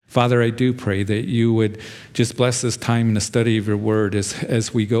Father, I do pray that you would just bless this time in the study of your word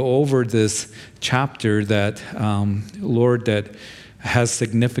as we go over this chapter that, Lord, that has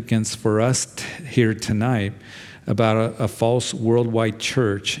significance for us here tonight about a false worldwide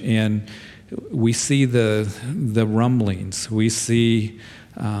church. And we see the rumblings. We see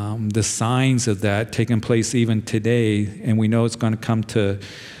the signs of that taking place even today, and we know it's going to come to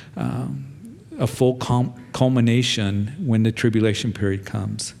a full culmination when the tribulation period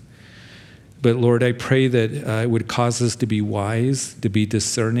comes. But Lord, I pray that it would cause us to be wise, to be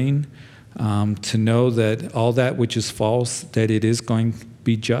discerning, to know that all that which is false, that it is going to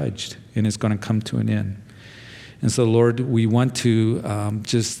be judged and it's going to come to an end. And so, Lord, we want to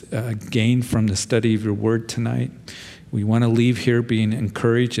just gain from the study of your word tonight. We want to leave here being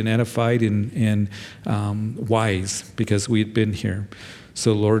encouraged and edified and wise because we've been here.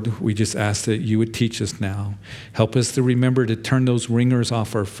 So, Lord, we just ask that you would teach us now. Help us to remember to turn those ringers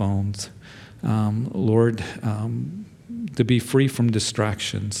off our phones. Lord, to be free from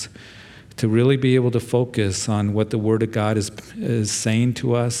distractions, to really be able to focus on what the Word of God is saying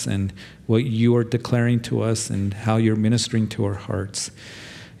to us and what you are declaring to us and how you're ministering to our hearts.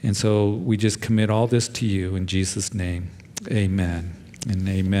 And so we just commit all this to you in Jesus' name. Amen and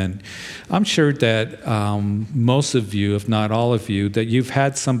amen. I'm sure that most of you, if not all of you, that you've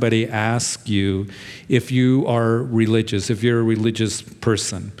had somebody ask you if you are religious, if you're a religious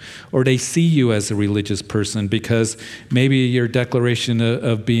person, or they see you as a religious person because maybe your declaration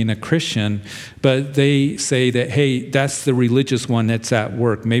of being a Christian, but they say that, hey, that's the religious one that's at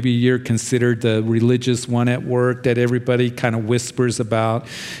work. Maybe you're considered the religious one at work that everybody kind of whispers about.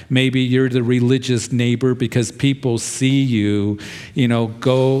 Maybe you're the religious neighbor because people see you,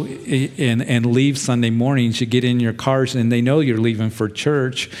 go and leave Sunday mornings. You get in your cars and they know you're leaving for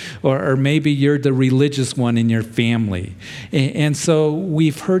church. Or maybe you're the religious one in your family. And so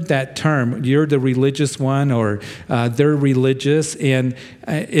we've heard that term, you're the religious one, or they're religious. And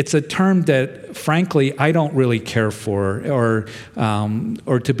it's a term that, frankly, I don't really care for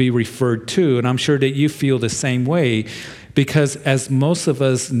or to be referred to. And I'm sure that you feel the same way. Because as most of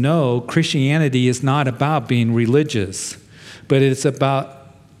us know, Christianity is not about being religious, but it's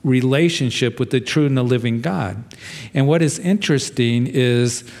about relationship with the true and the living God. And what is interesting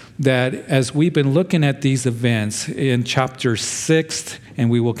is that as we've been looking at these events in chapter 6, and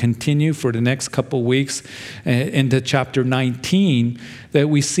we will continue for the next couple weeks into chapter 19, that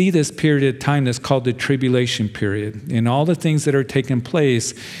we see this period of time that's called the tribulation period, and all the things that are taking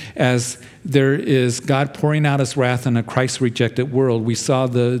place as there is God pouring out his wrath on a Christ-rejected world. We saw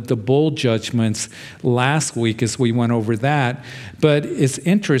the bowl judgments last week as we went over that. But it's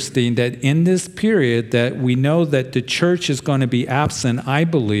interesting that in this period that we know that the church is going to be absent. I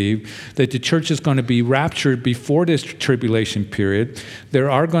believe that the church is going to be raptured before this tribulation period. There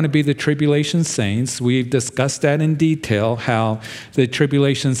are going to be the tribulation saints. We've discussed that in detail, how the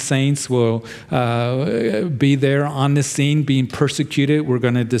tribulation saints will be there on the scene being persecuted. We're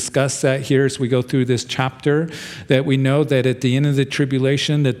going to discuss that here as we go through this chapter, that we know that at the end of the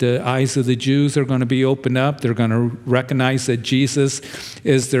tribulation that the eyes of the Jews are going to be opened up. They're going to recognize that Jesus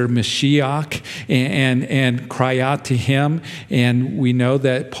is their Mashiach and cry out to him. And we know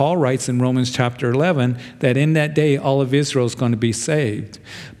that Paul writes in Romans chapter 11 that in that day all of Israel is going to be saved.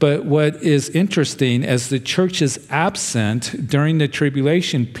 But what is interesting, as the church is absent during the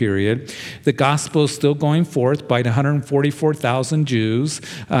tribulation period, the gospel is still going forth by the 144,000 Jews,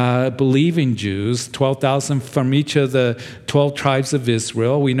 believing Jews, 12,000 from each of the 12 tribes of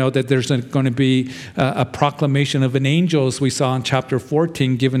Israel. We know that there's going to be a proclamation of an angel, as we saw in chapter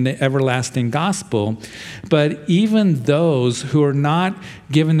 14, given the everlasting gospel. But even those who are not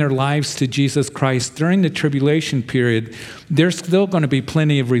giving their lives to Jesus Christ during the tribulation period, there's still going to be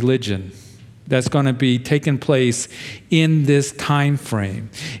plenty of religion that's going to be taking place in this time frame.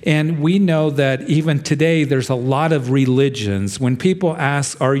 And we know that even today there's a lot of religions. When people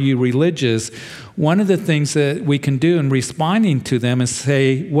ask, are you religious? One of the things that we can do in responding to them is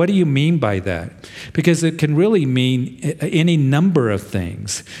say, what do you mean by that? Because it can really mean any number of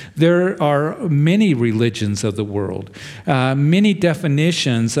things. There are many religions of the world, many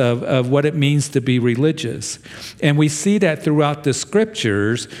definitions of what it means to be religious. And we see that throughout the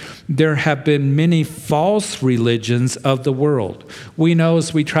scriptures, there have been many false religions of the world. We know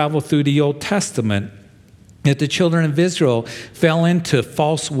as we travel through the Old Testament, that the children of Israel fell into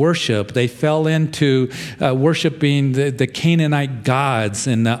false worship. They fell into worshiping the Canaanite gods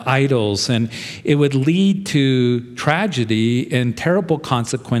and the idols, and it would lead to tragedy and terrible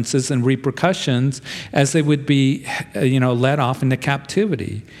consequences and repercussions as they would be, led off into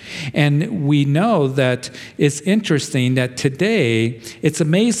captivity. And we know that it's interesting that today, it's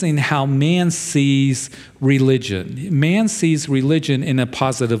amazing how man sees religion. Man sees religion in a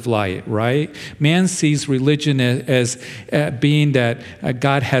positive light, right? Man sees religion as being that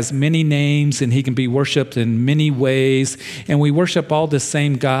God has many names and he can be worshiped in many ways. And we worship all the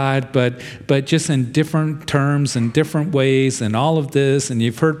same God, but just in different terms and different ways and all of this. And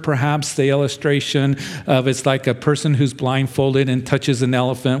you've heard perhaps the illustration of it's like a person who's blindfolded and touches an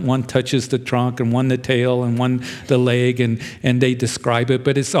elephant. One touches the trunk and one the tail and one the leg, and they describe it,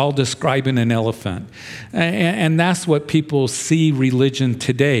 but it's all describing an elephant. And that's what people see religion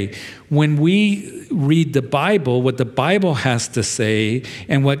today. When we read the Bible, what the Bible has to say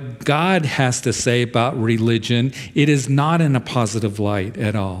and what God has to say about religion, it is not in a positive light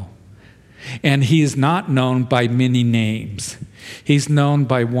at all. And he is not known by many names. He's known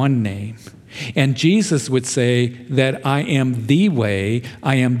by one name. And Jesus would say that I am the way,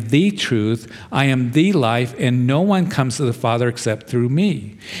 I am the truth, I am the life, and no one comes to the Father except through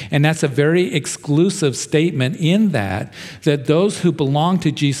me. And that's a very exclusive statement in that those who belong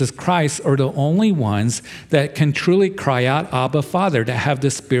to Jesus Christ are the only ones that can truly cry out, Abba, Father, to have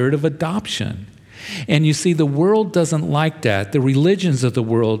the spirit of adoption. And you see, the world doesn't like that. The religions of the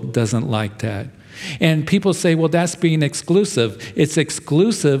world doesn't like that. And people say, well, that's being exclusive. It's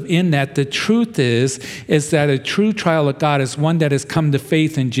exclusive in that the truth is that a true child of God is one that has come to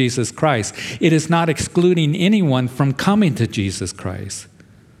faith in Jesus Christ. It is not excluding anyone from coming to Jesus Christ.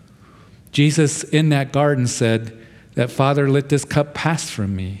 Jesus in that garden said that, Father, let this cup pass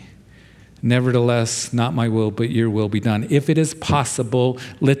from me. Nevertheless, not my will, but your will be done. If it is possible,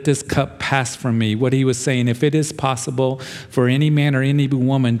 let this cup pass from me. What he was saying, if it is possible for any man or any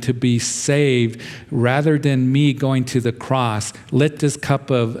woman to be saved rather than me going to the cross, let this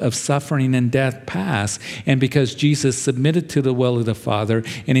cup of suffering and death pass. And because Jesus submitted to the will of the Father,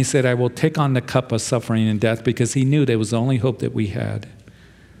 and he said, I will take on the cup of suffering and death, because he knew that was the only hope that we had.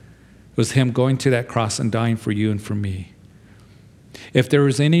 It was him going to that cross and dying for you and for me. If there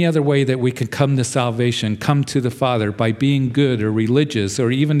was any other way that we could come to salvation, come to the Father by being good or religious,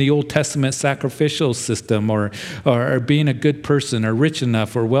 or even the Old Testament sacrificial system, or being a good person or rich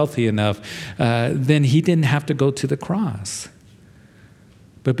enough or wealthy enough, then he didn't have to go to the cross.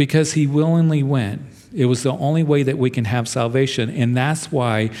 But because he willingly went, it was the only way that we can have salvation. And that's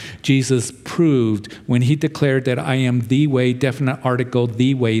why Jesus proved when he declared that I am the way, definite article,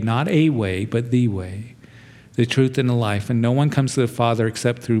 the way, not a way, but the way, the truth and the life, and no one comes to the Father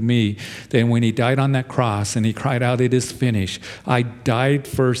except through me. Then when he died on that cross and he cried out, it is finished. I died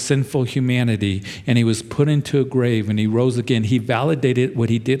for sinful humanity, and he was put into a grave and he rose again. He validated what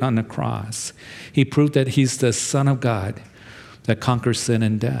he did on the cross. He proved that he's the Son of God that conquers sin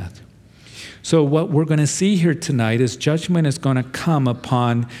and death. So what we're going to see here tonight is judgment is going to come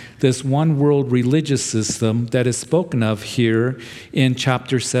upon this one world religious system that is spoken of here in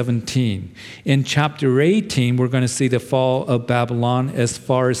chapter 17. In chapter 18, we're going to see the fall of Babylon as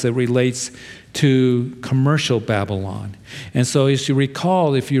far as it relates to commercial Babylon. And so as you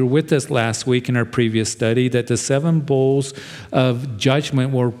recall, if you were with us last week in our previous study, that the 7 bowls of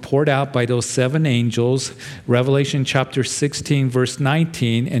judgment were poured out by those 7 angels. Revelation chapter 16, verse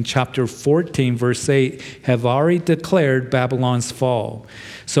 19, and chapter 14, verse 8 have already declared Babylon's fall.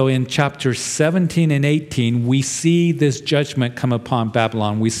 So in chapter 17 and 18, we see this judgment come upon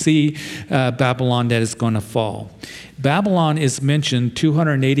Babylon. We see Babylon that is going to fall. Babylon is mentioned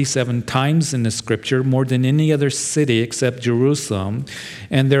 287 times in the scripture, more than any other city except Jerusalem.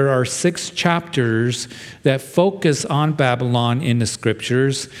 And there are 6 chapters that focus on Babylon in the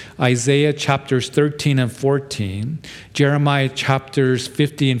scriptures. Isaiah chapters 13 and 14, Jeremiah chapters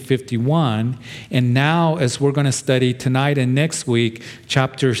 50 and 51, and now, as we're going to study tonight and next week,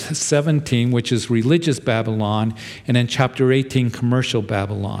 chapter 17, which is religious Babylon, and then chapter 18, commercial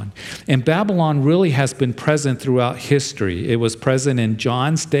Babylon. And Babylon really has been present throughout history. It was present in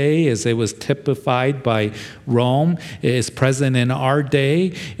John's day as it was typified by Rome. It is present in our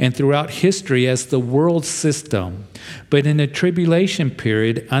day and throughout history as the world system. But in the tribulation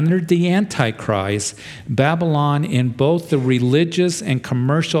period, under the Antichrist, Babylon in both the religious and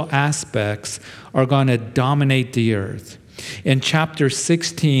commercial aspects are going to dominate the earth. In chapter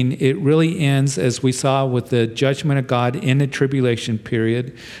 16, it really ends, as we saw, with the judgment of God in the tribulation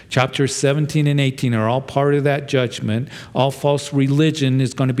period. Chapters 17 and 18 are all part of that judgment. All false religion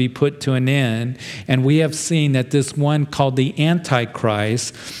is going to be put to an end. And we have seen that this one called the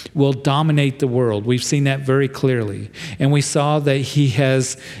Antichrist will dominate the world. We've seen that very clearly. And we saw that he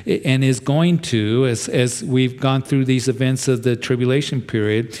has and is going to, as we've gone through these events of the tribulation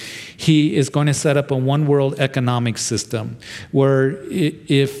period, he is going to set up a one world economic system where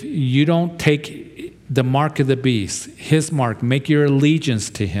if you don't take the mark of the beast, his mark, make your allegiance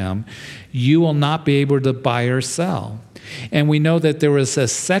to him, you will not be able to buy or sell. And we know that there was a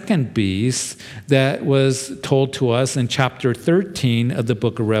second beast that was told to us in chapter 13 of the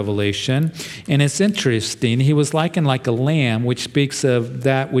book of Revelation. And it's interesting. He was likened like a lamb, which speaks of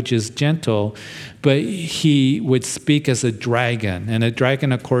that which is gentle, but he would speak as a dragon. And a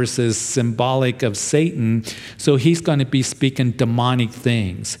dragon, of course, is symbolic of Satan. So he's going to be speaking demonic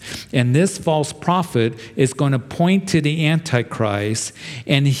things. And this false prophet is going to point to the Antichrist,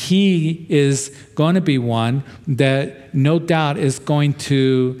 and he is going to be one that no doubt is going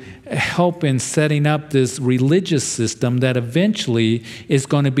to help in setting up this religious system that eventually is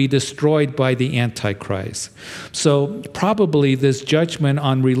going to be destroyed by the Antichrist. So probably this judgment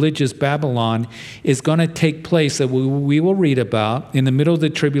on religious Babylon is going to take place, that we will read about in the middle of the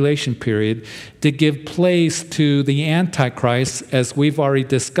tribulation period, to give place to the Antichrist, as we've already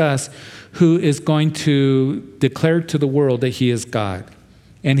discussed, who is going to declare to the world that he is God,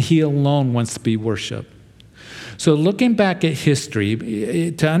 and he alone wants to be worshiped. So looking back at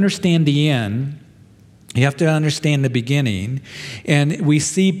history, to understand the end, you have to understand the beginning. And we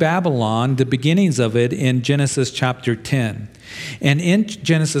see Babylon, the beginnings of it, in Genesis chapter 10. And in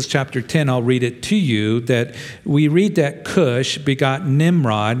Genesis chapter 10, I'll read it to you, that we read that Cush begot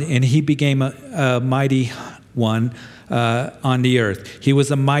Nimrod, and he became a mighty one on the earth. He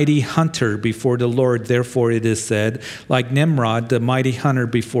was a mighty hunter before the Lord. Therefore it is said, like Nimrod, the mighty hunter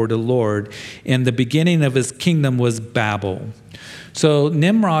before the Lord. And the beginning of his kingdom was Babel. So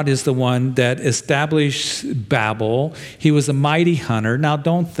Nimrod is the one that established Babel. He was a mighty hunter. Now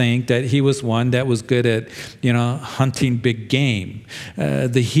don't think that he was one that was good at, hunting big game.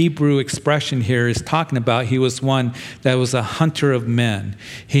 The Hebrew expression here is talking about he was one that was a hunter of men.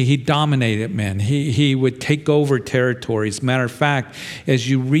 He dominated men. He would take over territories. Matter of fact, as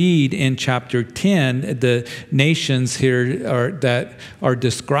you read in chapter 10, the nations here that are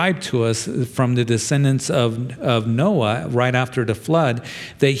described to us from the descendants of Noah right after the flood,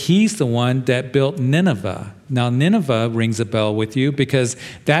 that he's the one that built Nineveh. Now, Nineveh rings a bell with you because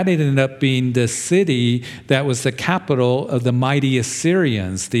that ended up being the city that was the capital of the mighty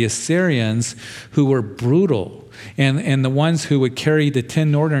Assyrians, the Assyrians who were brutal, and the ones who would carry the 10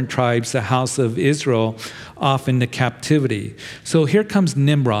 northern tribes, the house of Israel, off into captivity. So here comes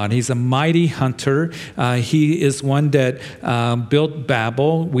Nimrod. He's a mighty hunter. He is one that built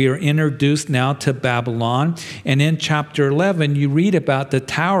Babel. We are introduced now to Babylon. And in chapter 11, you read about the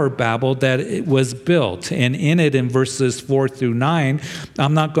Tower of Babel that it was built. And in it, in verses 4 through 9,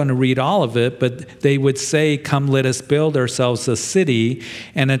 I'm not going to read all of it, but they would say, "Come, let us build ourselves a city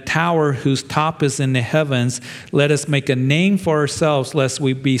and a tower whose top is in the heavens. Let us make a name for ourselves, lest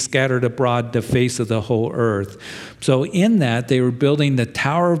we be scattered abroad the face of the whole earth." So in that, they were building the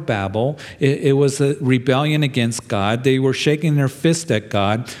Tower of Babel. It was a rebellion against God. They were shaking their fist at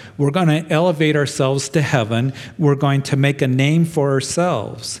God. We're going to elevate ourselves to heaven. We're going to make a name for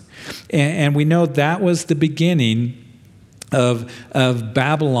ourselves. And we know that was the beginning of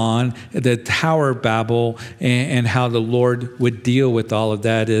Babylon, the Tower of Babel, and how the Lord would deal with all of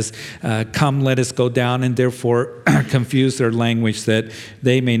that is, come, let us go down, and therefore confuse their language that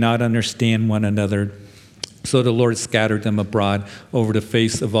they may not understand one another. So the Lord scattered them abroad over the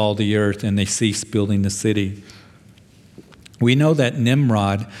face of all the earth, and they ceased building the city. We know that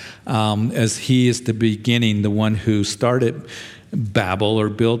Nimrod, as he is the beginning, the one who started Babel or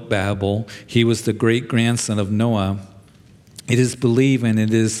built Babel, he was the great-grandson of Noah. It is believed and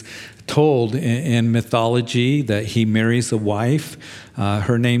it is told in mythology that he marries a wife.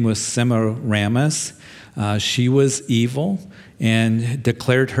 Her name was Semiramis. She was evil and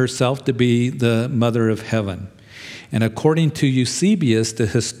declared herself to be the mother of heaven. And according to Eusebius, the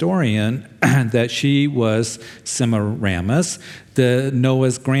historian, that she was Semiramis, the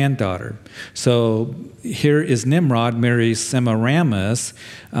Noah's granddaughter. So here is Nimrod marries Semiramis,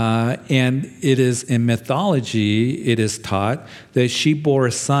 and it is in mythology, it is taught that she bore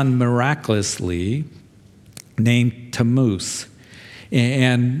a son miraculously named Tammuz.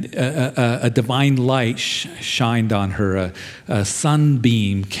 and a divine light shined on her. A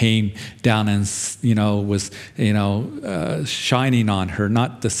sunbeam came down and was shining on her.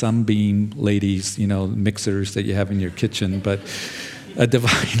 Not the sunbeam ladies, mixers that you have in your kitchen, but a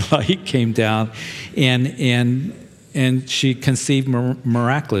divine light came down, and she conceived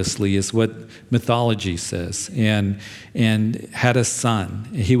miraculously, is what mythology says, and had a son.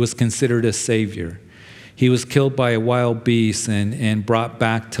 He was considered a savior. He was killed by a wild beast and brought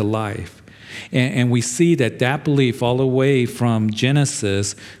back to life. And we see that belief all the way from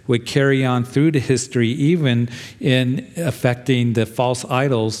Genesis would carry on through the history, even in affecting the false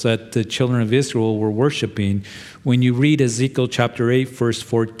idols that the children of Israel were worshiping. When you read Ezekiel chapter 8, verse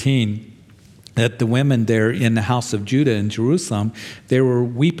 14, that the women there in the house of Judah in Jerusalem, they were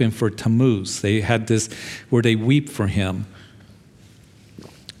weeping for Tammuz. They had this where they weep for him.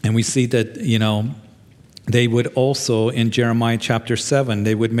 And we see that, they would also, in Jeremiah chapter 7,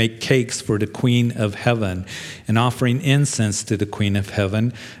 they would make cakes for the Queen of Heaven and offering incense to the Queen of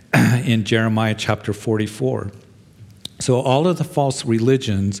Heaven in Jeremiah chapter 44. So all of the false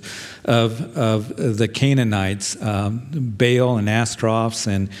religions of the Canaanites, Baal and Ashtaroth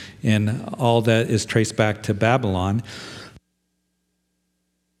and all that is traced back to Babylon,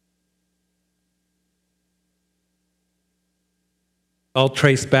 all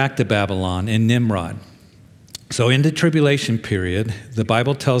traced back to Babylon and Nimrod. So in the tribulation period, the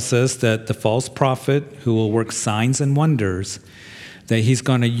Bible tells us that the false prophet who will work signs and wonders, that he's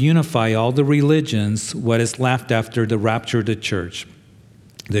going to unify all the religions, what is left after the rapture of the church.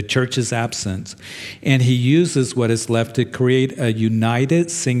 The church is absent. And he uses what is left to create a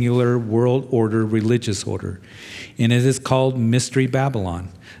united, singular world order, religious order. And it is called Mystery Babylon,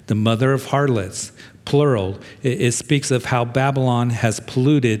 the mother of harlots, plural. It speaks of how Babylon has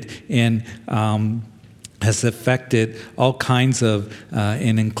polluted and has affected all kinds of,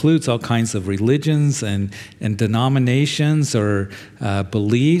 and includes all kinds of religions and denominations or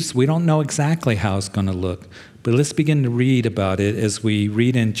beliefs. We don't know exactly how it's going to look, but let's begin to read about it as we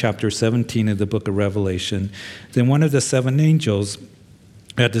read in chapter 17 of the book of Revelation. Then one of the seven angels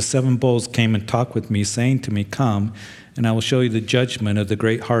at the seven bowls came and talked with me, saying to me, "Come, and I will show you the judgment of the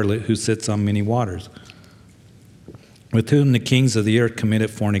great harlot who sits on many waters, with whom the kings of the earth committed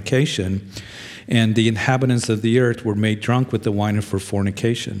fornication, and the inhabitants of the earth were made drunk with the wine of her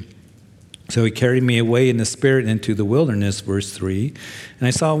fornication." So he carried me away in the spirit into the wilderness, verse 3, and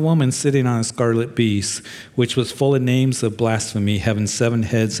I saw a woman sitting on a scarlet beast, which was full of names of blasphemy, having 7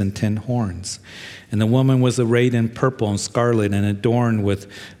 heads and 10 horns. And the woman was arrayed in purple and scarlet and adorned with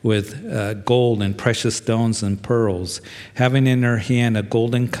gold and precious stones and pearls, having in her hand a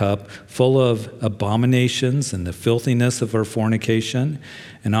golden cup full of abominations and the filthiness of her fornication.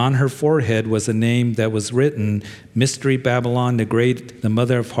 And on her forehead was a name that was written, Mystery Babylon the Great, the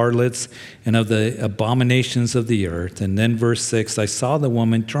mother of harlots and of the abominations of the earth. And then verse 6, I saw the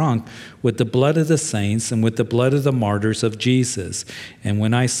woman drunk with the blood of the saints and with the blood of the martyrs of Jesus. And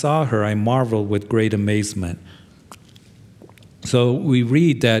when I saw her, I marveled with great amazement. So we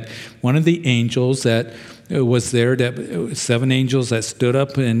read that one of the angels that was there, that 7 angels that stood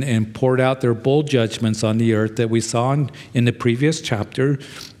up and poured out their bold judgments on the earth that we saw in the previous chapter,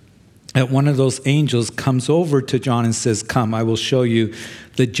 that one of those angels comes over to John and says, "Come, I will show you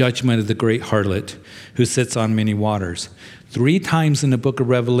the judgment of the great harlot who sits on many waters." 3 times in the book of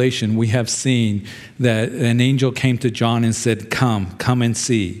Revelation, we have seen that an angel came to John and said, come and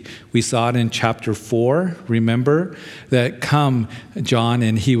see. We saw it in chapter 4, remember? That come, John,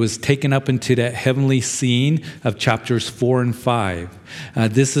 and he was taken up into that heavenly scene of chapters 4 and 5.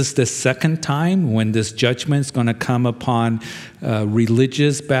 This is the second time when this judgment is going to come upon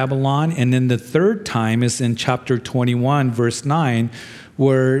religious Babylon. And then the third time is in chapter 21, verse 9,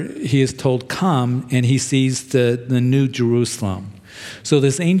 where he is told, come, and he sees the new Jerusalem. So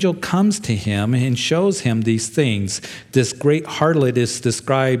this angel comes to him and shows him these things. This great harlot is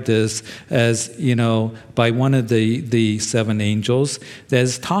described as by one of the 7 angels that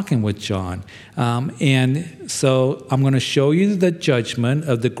is talking with John. And so I'm going to show you the judgment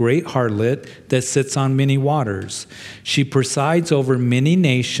of the great harlot that sits on many waters. She presides over many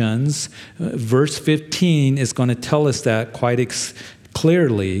nations. Verse 15 is going to tell us that quite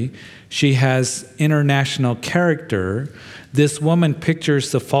clearly. She has international character. This woman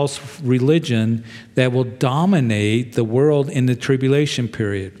pictures the false religion that will dominate the world in the tribulation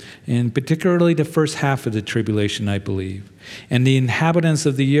period, and particularly the first half of the tribulation, I believe. And the inhabitants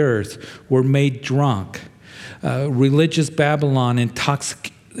of the earth were made drunk. Religious Babylon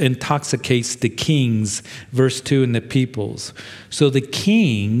intoxicates the kings, verse 2, and the peoples. So the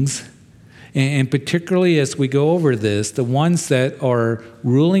kings And particularly as we go over this, the ones that are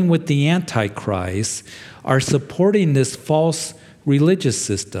ruling with the Antichrist are supporting this false religious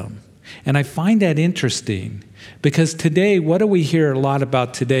system. And I find that interesting because today, what do we hear a lot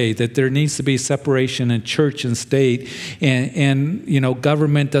about today? That there needs to be separation in church and state, and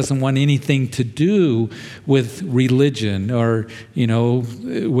government doesn't want anything to do with religion or,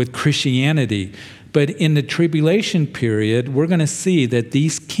 with Christianity. But in the tribulation period, we're going to see that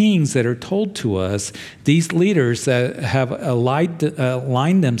these kings that are told to us, these leaders that have aligned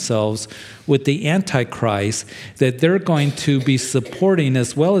themselves with the Antichrist, that they're going to be supporting,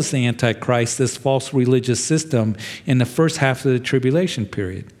 as well as the Antichrist, this false religious system in the first half of the tribulation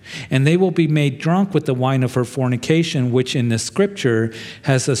period. And they will be made drunk with the wine of her fornication, which in the scripture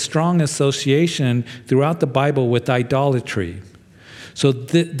has a strong association throughout the Bible with idolatry. So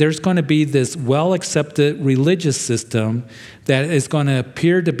there's going to be this well-accepted religious system that is going to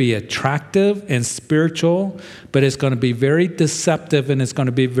appear to be attractive and spiritual, but it's going to be very deceptive and it's going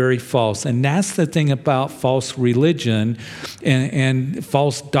to be very false. And that's the thing about false religion and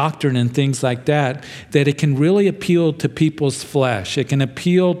false doctrine and things like that it can really appeal to people's flesh. It can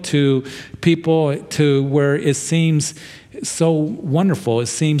appeal to people to where it seems so wonderful, it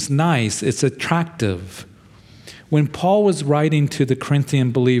seems nice, it's attractive. When Paul was writing to the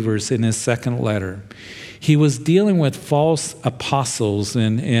Corinthian believers in his second letter, he was dealing with false apostles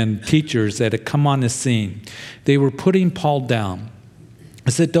and teachers that had come on the scene. They were putting Paul down. I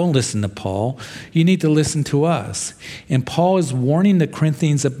said, don't listen to Paul. You need to listen to us. And Paul is warning the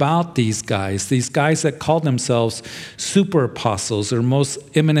Corinthians about these guys that call themselves super apostles or most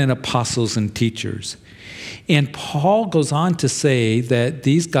eminent apostles and teachers. And Paul goes on to say that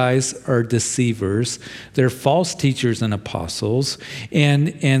these guys are deceivers. They're false teachers and apostles.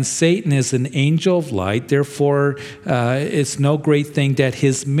 And Satan is an angel of light. Therefore, it's no great thing that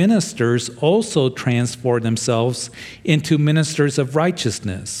his ministers also transform themselves into ministers of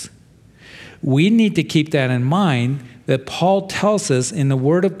righteousness. We need to keep that in mind, that Paul tells us in the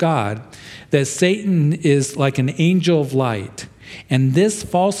Word of God that Satan is like an angel of light. And this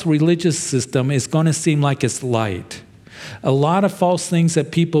false religious system is going to seem like it's light. A lot of false things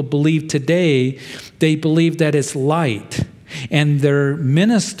that people believe today, they believe that it's light. And their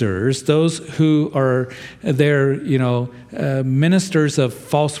ministers, those who are ministers of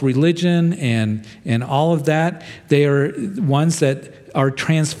false religion and all of that, they are ones that are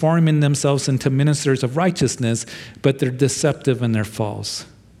transforming themselves into ministers of righteousness, but they're deceptive and they're false.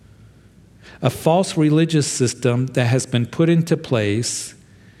 A false religious system that has been put into place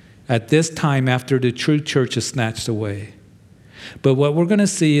at this time after the true church is snatched away. But what we're going to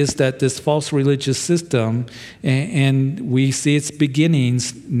see is that this false religious system, and we see its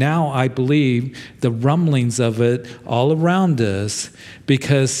beginnings now, I believe, the rumblings of it all around us,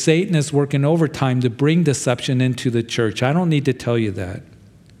 because Satan is working overtime to bring deception into the church. I don't need to tell you that.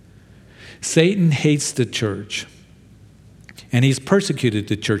 Satan hates the church. And he's persecuted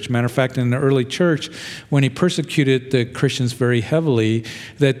the church. Matter of fact, in the early church, when he persecuted the Christians very heavily,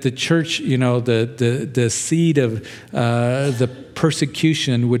 that the church, the seed of the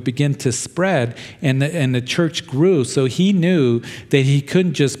persecution would begin to spread, and the church grew. So he knew that he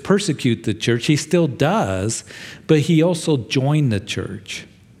couldn't just persecute the church. He still does, but he also joined the church.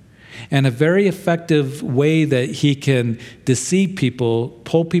 And a very effective way that he can deceive people,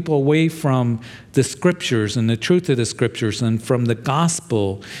 pull people away from the scriptures and the truth of the scriptures and from the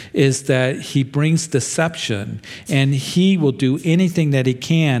gospel, is that he brings deception, and he will do anything that he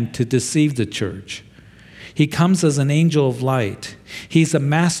can to deceive the church. He comes as an angel of light. He's a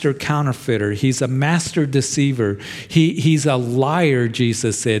master counterfeiter. He's a master deceiver. He's a liar,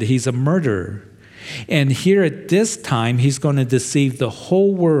 Jesus said. He's a murderer. And here at this time, he's going to deceive the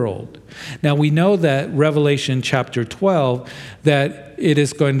whole world. Now, we know that Revelation chapter 12, that it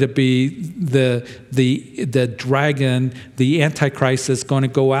is going to be the dragon, the Antichrist, is going to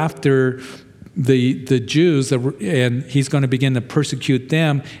go after the Jews, and he's going to begin to persecute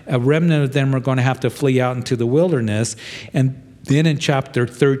them. A remnant of them are going to have to flee out into the wilderness. And then in chapter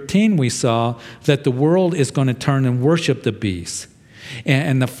 13, we saw that the world is going to turn and worship the beast.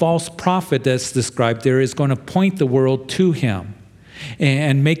 And the false prophet that's described there is going to point the world to him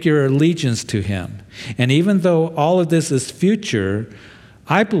and make your allegiance to him. And even though all of this is future,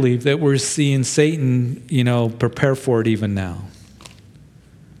 I believe that we're seeing Satan, prepare for it even now.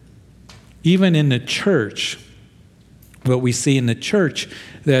 Even in the church, what we see in the church,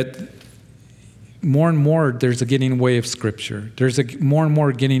 that more and more there's a getting away of Scripture. There's more and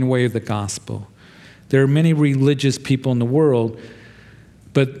more getting away of the gospel. There are many religious people in the world,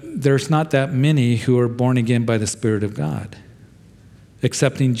 but there's not that many who are born again by the Spirit of God.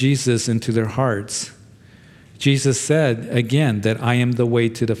 accepting Jesus into their hearts. Jesus said, again, that I am the way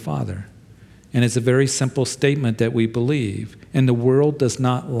to the Father. And it's a very simple statement that we believe. And the world does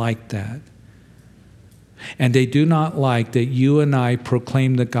not like that. And they do not like that you and I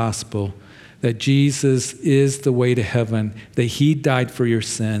proclaim the gospel, that Jesus is the way to heaven, that he died for your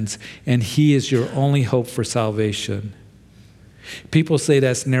sins, and he is your only hope for salvation. People say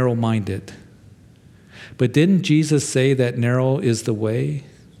that's narrow-minded. But didn't Jesus say that narrow is the way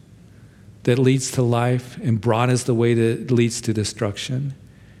that leads to life and broad is the way that leads to destruction?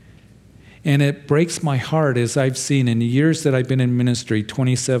 And it breaks my heart as I've seen in the years that I've been in ministry,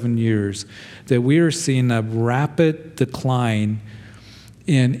 27 years, that we are seeing a rapid decline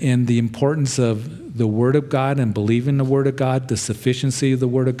in the importance of the Word of God and believing the Word of God, the sufficiency of the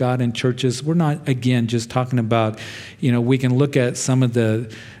Word of God in churches. We're not, again, just talking about, we can look at some of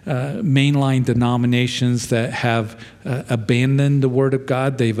the mainline denominations that have abandoned the Word of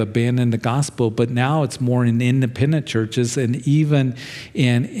God. They've abandoned the gospel, but now it's more in independent churches and even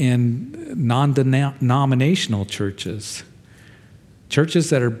in non-denominational churches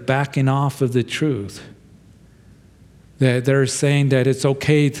that are backing off of the truth. That they're saying that it's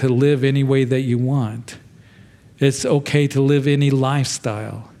okay to live any way that you want. It's okay to live any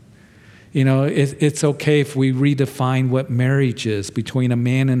lifestyle. It's okay if we redefine what marriage is between a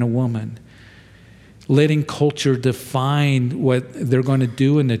man and a woman. Letting culture define what they're going to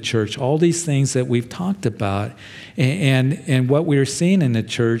do in the church. All these things that we've talked about. And what we're seeing in the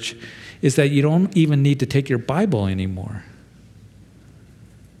church is that you don't even need to take your Bible anymore.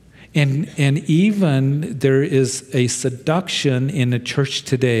 And even there is a seduction in the church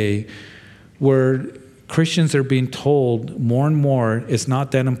today where Christians are being told more and more it's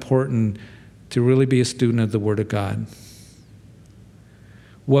not that important to really be a student of the Word of God.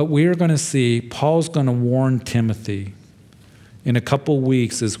 What we're going to see, Paul's going to warn Timothy in a couple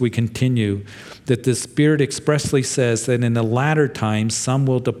weeks as we continue, that the Spirit expressly says that in the latter times some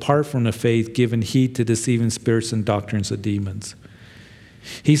will depart from the faith, giving heed to deceiving spirits and doctrines of demons.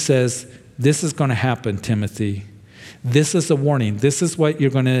 He says, this is going to happen, Timothy. This is a warning. This is what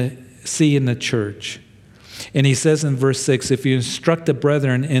you're going to see in the church. And he says in verse 6, if you instruct the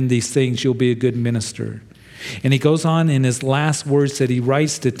brethren in these things, you'll be a good minister. And he goes on in his last words that he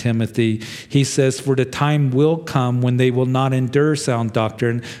writes to Timothy. He says, for the time will come when they will not endure sound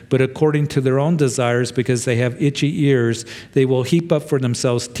doctrine, but according to their own desires, because they have itchy ears, they will heap up for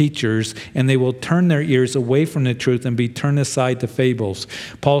themselves teachers, and they will turn their ears away from the truth and be turned aside to fables.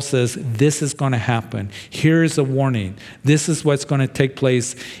 Paul says, this is going to happen. Here is a warning. This is what's going to take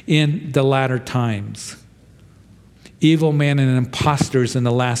place in the latter times. Evil men and imposters in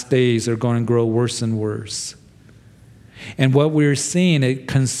the last days are going to grow worse and worse. And what we're seeing, it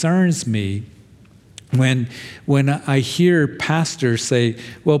concerns me when I hear pastors say,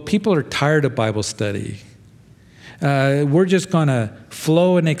 well, people are tired of Bible study. We're just going to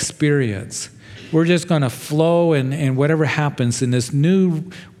flow in experience. We're just going to flow and whatever happens in this new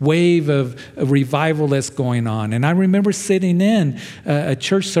wave of revival that's going on. And I remember sitting in a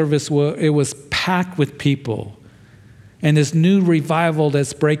church service where it was packed with people. And this new revival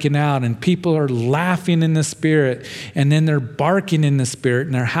that's breaking out, and people are laughing in the Spirit, and then they're barking in the Spirit,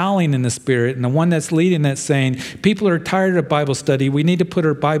 and they're howling in the Spirit. And the one that's leading that's saying, people are tired of Bible study. We need to put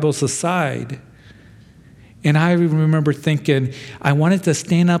our Bibles aside. And I remember thinking, I wanted to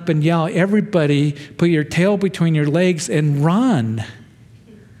stand up and yell, everybody, put your tail between your legs and run.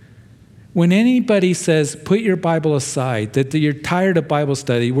 When anybody says, put your Bible aside, that you're tired of Bible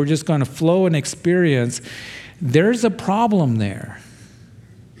study, we're just going to flow and experience, there's a problem there.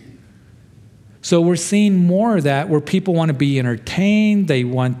 So we're seeing more of that where people want to be entertained. They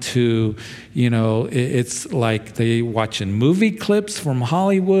want to, it's like they watching movie clips from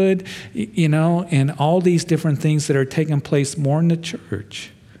Hollywood, and all these different things that are taking place more in the church,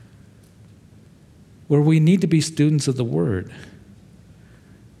 where we need to be students of the Word.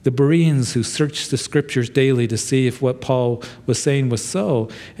 The Bereans who searched the Scriptures daily to see if what Paul was saying was so,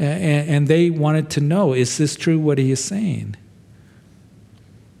 and they wanted to know, is this true what he is saying?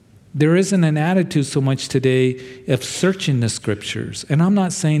 There isn't an attitude so much today of searching the Scriptures. And I'm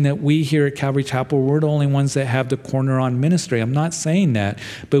not saying that we here at Calvary Chapel, we're the only ones that have the corner on ministry. I'm not saying that.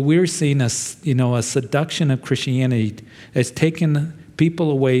 But we're seeing a seduction of Christianity that's taken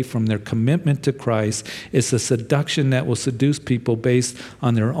people away from their commitment to Christ. It's a seduction that will seduce people based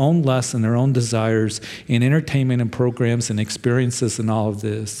on their own lusts and their own desires in entertainment and programs and experiences and all of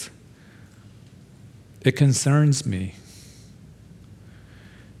this. It concerns me.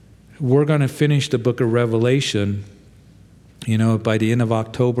 We're going to finish the book of Revelation, by the end of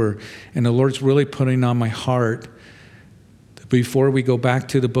October, and the Lord's really putting on my heart before we go back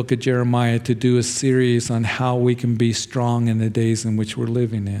to the book of Jeremiah to do a series on how we can be strong in the days in which we're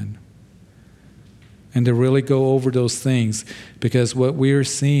living in. And to really go over those things, because what we're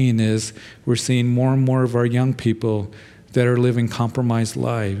seeing is we're seeing more and more of our young people that are living compromised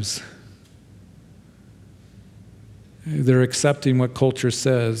lives. They're accepting what culture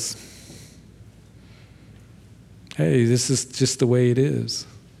says. Hey, this is just the way it is.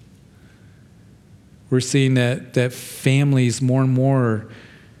 We're seeing that families more and more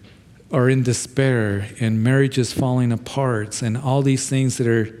are in despair, and marriages falling apart, and all these things that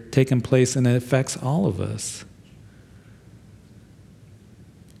are taking place, and it affects all of us.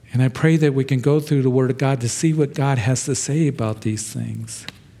 And I pray that we can go through the Word of God to see what God has to say about these things.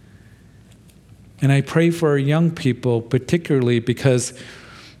 And I pray for our young people particularly because,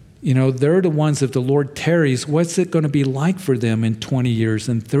 they're the ones, if the Lord tarries, what's it going to be like for them in 20 years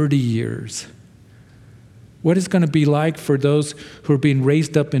and 30 years? What is going to be like for those who are being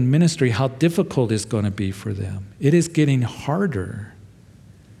raised up in ministry? How difficult it's going to be for them. It is getting harder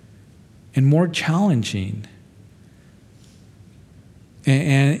and more challenging.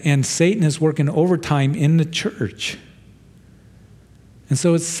 And Satan is working overtime in the church. And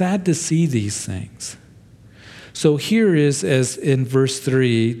so it's sad to see these things. So here is, as in verse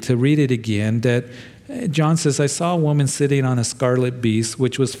 3, to read it again, that John says, I saw a woman sitting on a scarlet beast,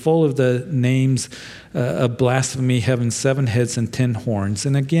 which was full of the names of blasphemy, having 7 heads and 10 horns.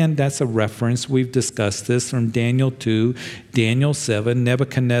 And again, that's a reference. We've discussed this from Daniel 2, Daniel 7.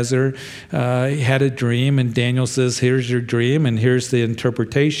 Nebuchadnezzar had a dream, and Daniel says, here's your dream, and here's the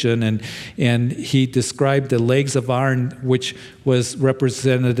interpretation. And he described the legs of iron, which was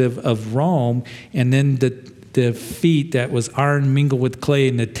representative of Rome, and then the feet that was iron mingled with clay,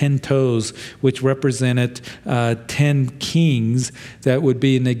 and the 10 toes, which represented 10 kings that would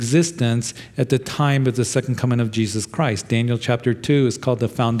be in existence at the time of the second coming of Jesus Christ. Daniel chapter 2 is called the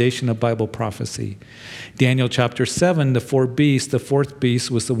foundation of Bible prophecy. Daniel chapter 7, the 4 beasts, the 4th beast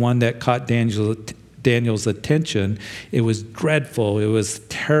was the one that caught Daniel's attention. It was dreadful. It was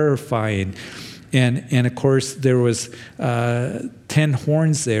terrifying. And of course, there was 10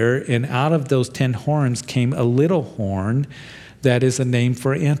 horns there, and out of those 10 horns came a little horn that is a name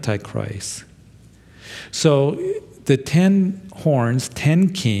for Antichrist. So the 10 horns,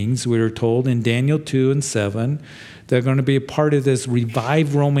 10 kings, we were told in Daniel 2 and 7, they're going to be a part of this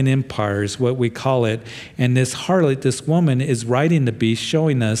revived Roman Empire is what we call it. And this harlot, this woman, is riding the beast,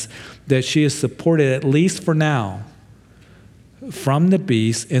 showing us that she is supported, at least for now, from the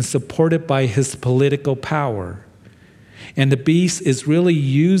beast and supported by his political power. And the beast is really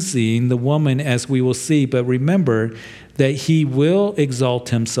using the woman, as we will see. But remember that he will exalt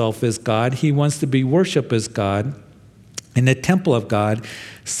himself as God. He wants to be worshipped as God in the temple of God.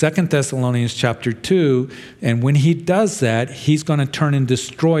 2 Thessalonians chapter 2. And when he does that, he's going to turn and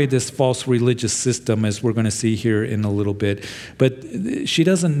destroy this false religious system, as we're going to see here in a little bit. But she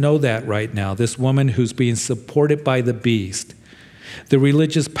doesn't know that right now, this woman who's being supported by the beast. The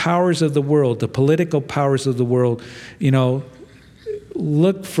religious powers of the world, the political powers of the world,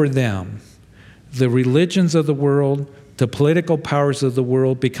 look for them. The religions of the world, the political powers of the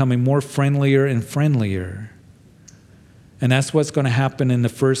world becoming more friendlier and friendlier. And that's what's going to happen in the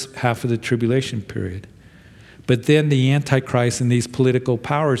first half of the tribulation period. But then the Antichrist and these political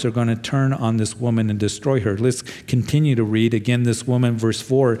powers are going to turn on this woman and destroy her. Let's continue to read. Again, this woman, verse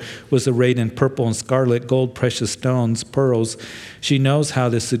 4, was arrayed in purple and scarlet, gold, precious stones, pearls. She knows how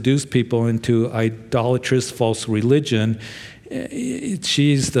to seduce people into idolatrous false religion.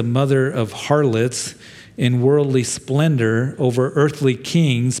 She's the mother of harlots in worldly splendor over earthly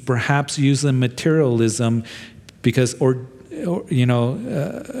kings, perhaps using materialism because,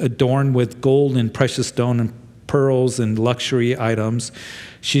 adorned with gold and precious stone and pearls and luxury items.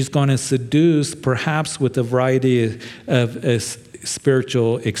 She's going to seduce, perhaps with a variety of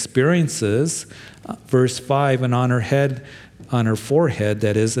spiritual experiences. Verse 5, and on her forehead,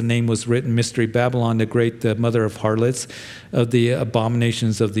 that is, the name was written, Mystery Babylon the Great, the mother of harlots, of the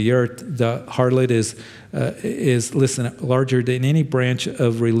abominations of the earth. The harlot is larger than any branch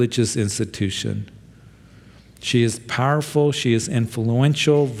of religious institution. She is powerful. She is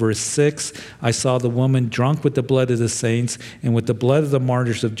influential. Verse 6, I saw the woman drunk with the blood of the saints and with the blood of the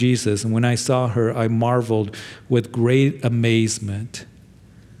martyrs of Jesus. And when I saw her, I marveled with great amazement.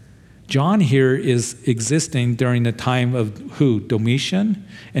 John here is existing during the time of who? Domitian.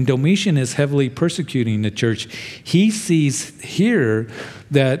 And Domitian is heavily persecuting the church. He sees here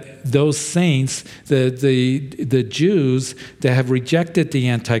that those saints, the Jews that have rejected the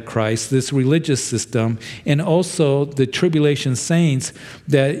Antichrist, this religious system, and also the tribulation saints,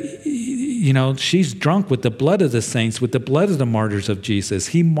 that she's drunk with the blood of the saints, with the blood of the martyrs of Jesus.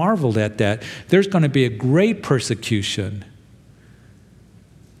 He marveled at that. There's going to be a great persecution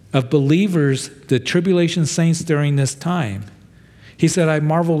of believers, the tribulation saints during this time. He said, I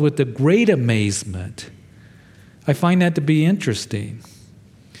marvel with the great amazement. I find that to be interesting.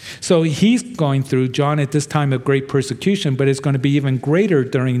 So he's going through, John, at this time of great persecution, but it's going to be even greater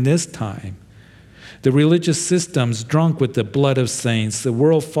during this time. The religious systems drunk with the blood of saints, the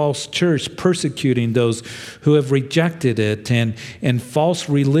world false church persecuting those who have rejected it, and false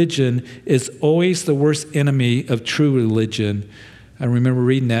religion is always the worst enemy of true religion. I remember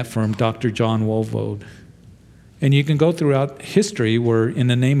reading that from Dr. John Walvold. And you can go throughout history where in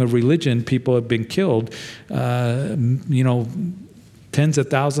the name of religion, people have been killed, tens of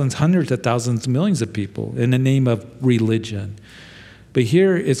thousands, hundreds of thousands, millions of people in the name of religion. But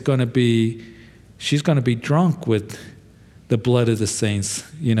here she's going to be drunk with the blood of the saints,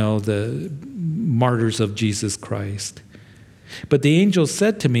 the martyrs of Jesus Christ. But the angel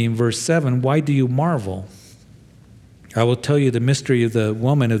said to me in verse 7, why do you marvel? I will tell you the mystery of the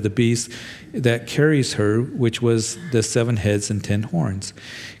woman of the beast that carries her, which was the 7 heads and 10 horns.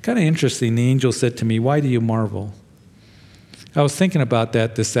 Kind of interesting. The angel said to me, why do you marvel? I was thinking about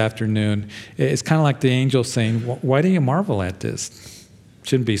that this afternoon. It's kind of like the angel saying, why do you marvel at this?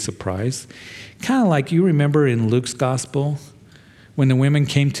 Shouldn't be surprised. Kind of like you remember in Luke's gospel when the women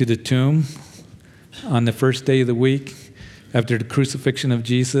came to the tomb on the first day of the week after the crucifixion of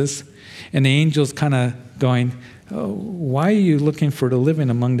Jesus, and the angel's kind of going, oh, why are you looking for the living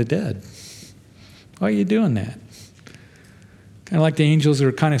among the dead? Why are you doing that? Kind of like the angels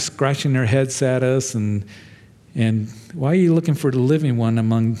are kind of scratching their heads at us and why are you looking for the living one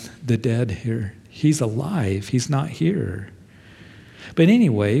among the dead here? He's alive. He's not here. But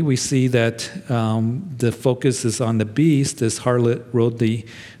anyway, we see that the focus is on the beast. This harlot rode the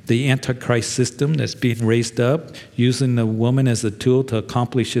Antichrist system that's being raised up, using the woman as a tool to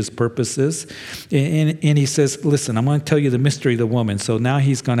accomplish his purposes. And he says, listen, I'm going to tell you the mystery of the woman. So now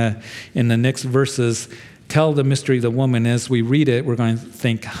he's going to, in the next verses, tell the mystery of the woman. As we read it, we're going to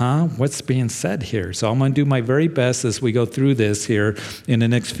think, what's being said here? So I'm going to do my very best as we go through this here in the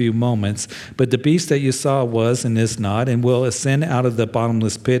next few moments. But the beast that you saw was and is not, and will ascend out of the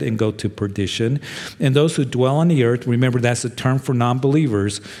bottomless pit and go to perdition. And those who dwell on the earth, remember that's a term for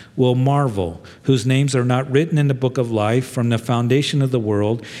non-believers, will marvel, whose names are not written in the book of life from the foundation of the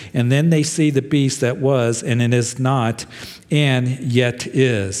world. And then they see the beast that was and it is not, and yet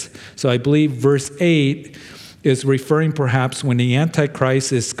is. So I believe verse 8 is referring perhaps when the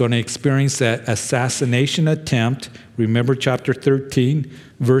Antichrist is going to experience that assassination attempt. Remember chapter 13,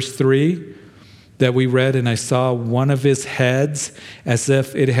 verse 3 that we read, and I saw one of his heads as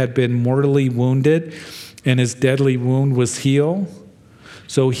if it had been mortally wounded, and his deadly wound was healed.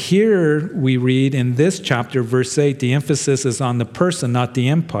 So here we read in this chapter, verse 8, the emphasis is on the person, not the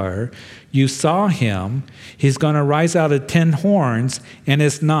empire. You saw him. He's going to rise out of 10 horns, and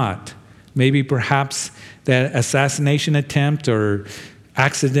it's not. Maybe perhaps that assassination attempt or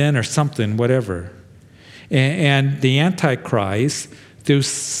accident or something, whatever. And the Antichrist, through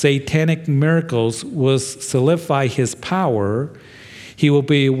satanic miracles, will solidify his power. He will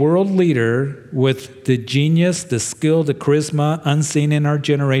be a world leader with the genius, the skill, the charisma unseen in our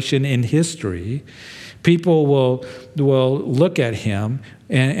generation in history. People will look at him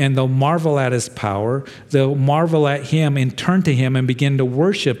and they'll marvel at his power. They'll marvel at him and turn to him and begin to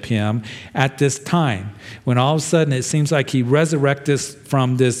worship him at this time. When all of a sudden it seems like he resurrects us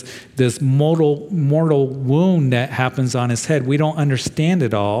from this mortal wound that happens on his head. We don't understand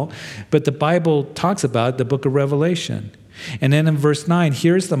it all, but the Bible talks about the book of Revelation. And then in verse 9,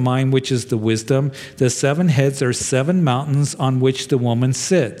 here's the mind which is the wisdom. The 7 heads are 7 mountains on which the woman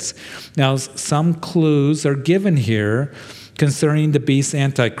sits. Now, some clues are given here concerning the beast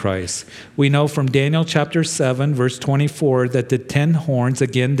Antichrist. We know from Daniel chapter 7, verse 24, that the 10 horns,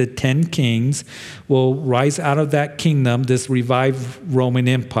 again, the 10 kings, will rise out of that kingdom, this revived Roman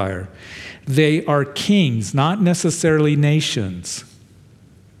Empire. They are kings, not necessarily nations.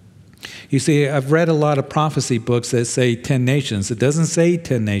 You see, I've read a lot of prophecy books that say 10 nations. It doesn't say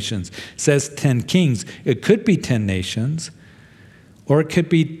 10 nations. It says 10 kings. It could be 10 nations, or it could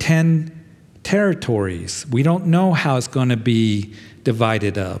be 10 territories. We don't know how it's going to be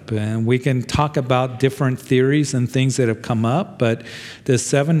divided up. And we can talk about different theories and things that have come up, but the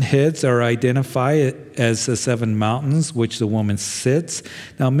 7 heads are identified as the 7 mountains which the woman sits.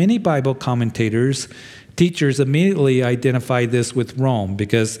 Now, many Bible teachers immediately identify this with Rome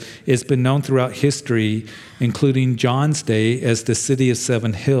because it's been known throughout history, including John's day, as the city of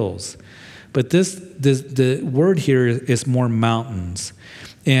 7 hills. But the word here is more mountains.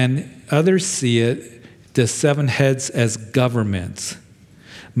 And others see it, the 7 heads, as governments.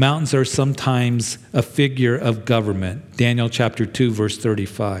 Mountains are sometimes a figure of government. Daniel chapter 2, verse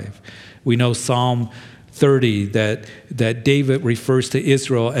 35. We know Psalm 30 that David refers to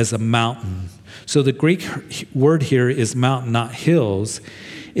Israel as a mountain. So the Greek word here is mountain, not hills.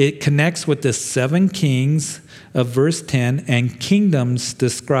 It connects with the 7 kings of verse 10 and kingdoms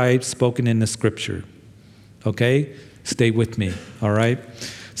described, spoken in the scripture. Okay? Stay with me, all right?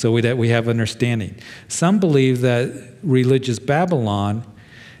 So that we have understanding. Some believe that religious Babylon,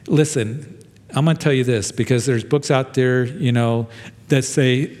 listen, I'm going to tell you this, because there's books out there, that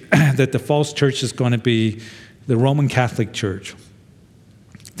say that the false church is going to be the Roman Catholic Church.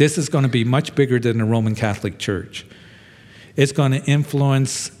 This is going to be much bigger than the Roman Catholic Church. It's going to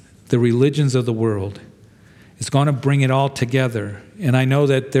influence the religions of the world. It's going to bring it all together. And I know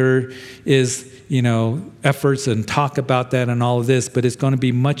that there is, efforts and talk about that and all of this, but it's going to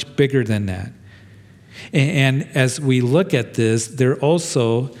be much bigger than that. And as we look at this, there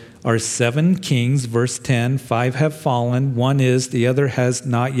also are 7 kings, verse 10, 5 have fallen, 1 is, the other has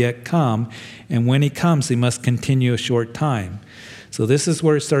not yet come, and when he comes, he must continue a short time. So this is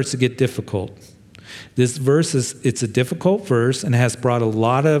where it starts to get difficult. This verse it's a difficult verse and has brought a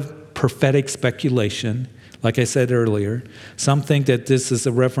lot of prophetic speculation. Like I said earlier, some think that this is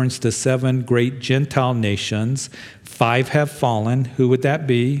a reference to 7 great Gentile nations. 5 have fallen. Who would that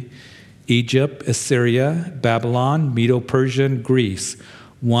be? Egypt, Assyria, Babylon, Medo-Persia, and Greece.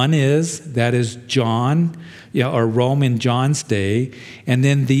 1 is, that is John, or Rome in John's day. And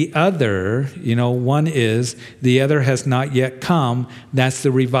then the other, 1 is, the other has not yet come. That's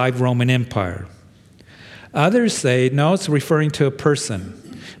the revived Roman Empire. Others say, no, it's referring to a person.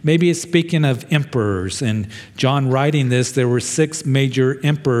 Maybe it's speaking of emperors. And John writing this, there were 6 major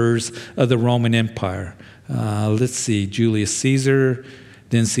emperors of the Roman Empire. Let's see, Julius Caesar,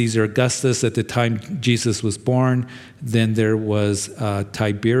 then Caesar Augustus at the time Jesus was born. Then there was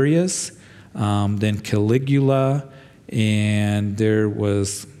Tiberius, then Caligula, and there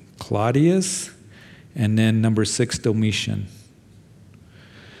was Claudius, and then number 6, Domitian.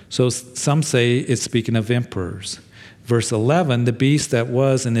 So some say it's speaking of emperors. Verse 11, the beast that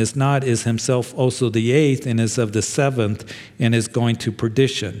was and is not is himself also the 8th and is of the 7th and is going to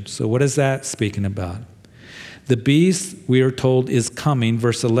perdition. So what is that speaking about? The beast, we are told, is coming.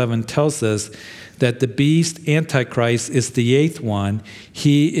 Verse 11 tells us that the beast, Antichrist, is the 8th one.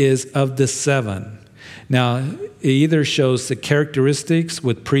 He is of the 7. Now, it either shows the characteristics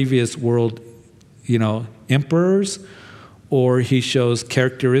with previous world, emperors, or he shows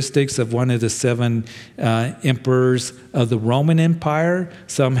characteristics of one of the 7 emperors of the Roman Empire.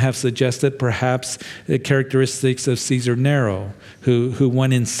 Some have suggested perhaps the characteristics of Caesar Nero, who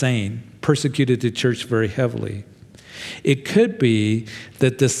went insane, persecuted the church very heavily. It could be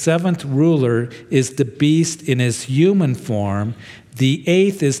that the 7th ruler is the beast in his human form. The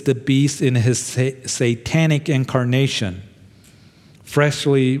 8th is the beast in his satanic incarnation,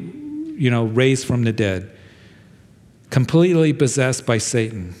 freshly, raised from the dead, completely possessed by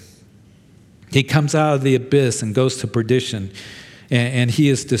Satan. He comes out of the abyss and goes to perdition, and he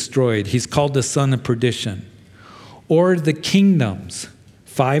is destroyed. He's called the son of perdition. Or the kingdoms.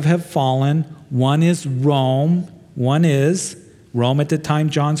 5 have fallen. 1 is Rome. 1 is Rome at the time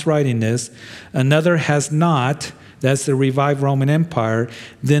John's writing this. Another has not. That's the revived Roman Empire.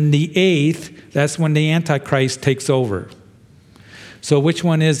 Then the 8th, that's when the Antichrist takes over. So which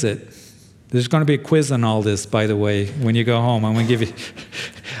one is it? There's going to be a quiz on all this, by the way, when you go home. I'm going to give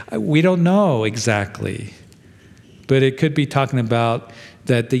you... We don't know exactly. But it could be talking about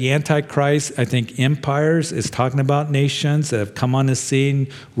that the Antichrist, I think empires, is talking about nations that have come on the scene.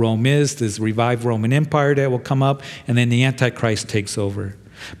 Rome is this revived Roman Empire that will come up, and then the Antichrist takes over.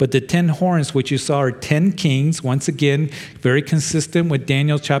 But the 10 horns, which you saw, are 10 kings, once again, very consistent with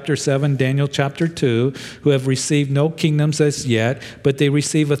Daniel chapter 7, Daniel chapter 2, who have received no kingdoms as yet, but they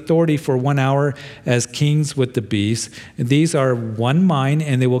receive authority for 1 hour as kings with the beast. And these are one mind,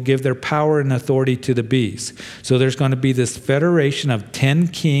 and they will give their power and authority to the beast. So there's going to be this federation of 10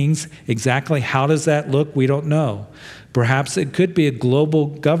 kings. Exactly how does that look? We don't know. Perhaps it could be a global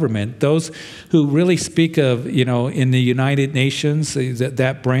government. Those who really speak of, in the United Nations,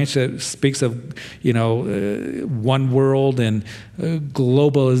 that branch that speaks of, one world and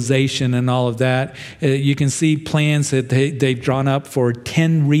globalization and all of that, you can see plans that they've drawn up for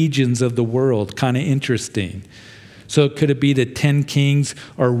 10 regions of the world. Kind of interesting. So could it be that 10 kings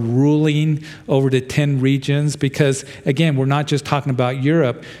are ruling over the 10 regions? Because, again, we're not just talking about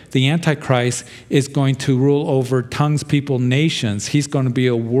Europe. The Antichrist is going to rule over tongues, people, nations. He's going to be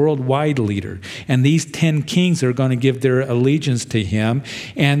a worldwide leader. And these 10 kings are going to give their allegiance to him.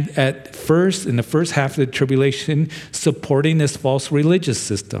 And at first, in the first half of the tribulation, supporting this false religious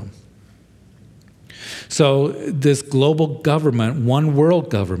system. So this global government, one world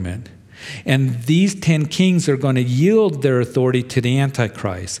government, and these 10 kings are going to yield their authority to the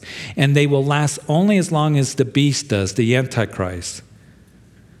Antichrist. And they will last only as long as the beast does, the Antichrist.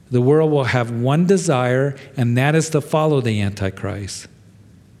 The world will have one desire, and that is to follow the Antichrist.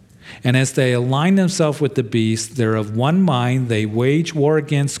 And as they align themselves with the beast, they're of one mind. They wage war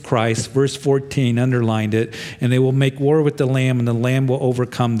against Christ. Verse 14 underlined it. And they will make war with the Lamb, and the Lamb will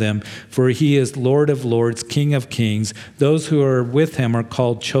overcome them. For he is Lord of lords, King of kings. Those who are with him are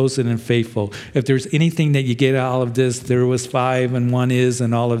called chosen and faithful. If there's anything that you get out of this, there was 5 and 1 is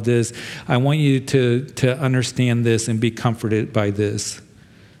and all of this. I want you to understand this and be comforted by this.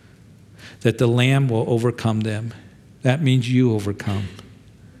 That the Lamb will overcome them. That means you overcome.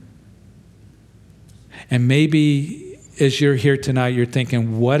 And maybe as you're here tonight, you're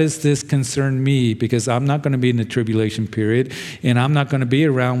thinking, what does this concern me? Because I'm not going to be in the tribulation period, and I'm not going to be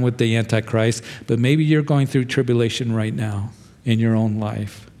around with the Antichrist, but maybe you're going through tribulation right now in your own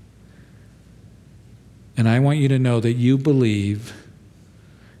life. And I want you to know that you believe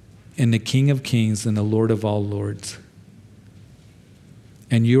in the King of Kings and the Lord of all lords.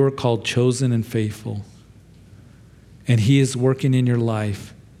 And you are called chosen and faithful. And he is working in your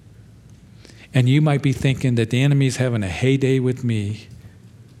life. And you might be thinking that the enemy's having a heyday with me.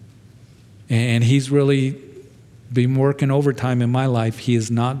 And he's really been working overtime in my life. He is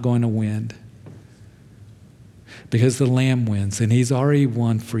not going to win. Because the Lamb wins. And he's already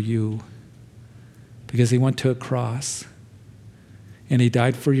won for you. Because he went to a cross. And he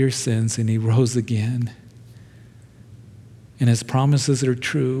died for your sins. And he rose again. And his promises are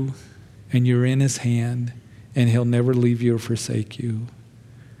true. And you're in his hand. And he'll never leave you or forsake you.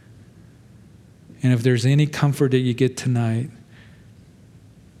 And if there's any comfort that you get tonight,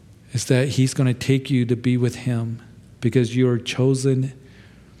 it's that he's going to take you to be with him because you are chosen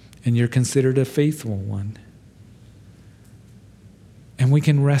and you're considered a faithful one. And we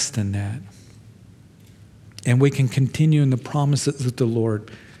can rest in that. And we can continue in the promises of the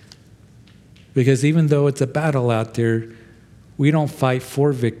Lord. Because even though it's a battle out there, we don't fight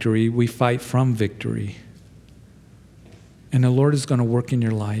for victory, we fight from victory. And the Lord is going to work in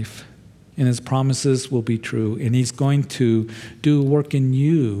your life. And his promises will be true. And he's going to do work in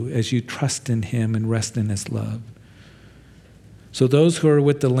you as you trust in him and rest in his love. So those who are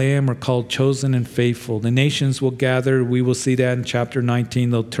with the Lamb are called chosen and faithful. The nations will gather. We will see that in chapter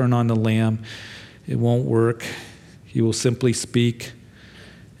 19. They'll turn on the Lamb. It won't work. He will simply speak,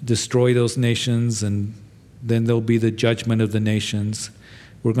 destroy those nations, and then there'll be the judgment of the nations.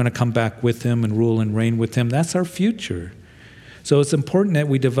 We're going to come back with him and rule and reign with him. That's our future. So it's important that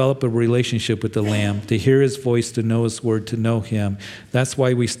we develop a relationship with the Lamb, to hear his voice, to know his word, to know him. That's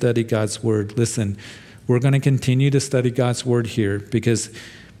why we study God's word. Listen, we're going to continue to study God's word here because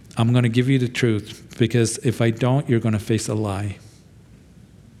I'm going to give you the truth. Because if I don't, you're going to face a lie.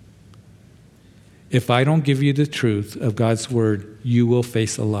 If I don't give you the truth of God's word, you will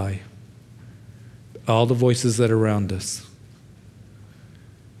face a lie. All the voices that are around us,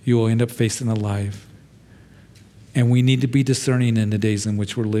 you will end up facing a lie. And we need to be discerning in the days in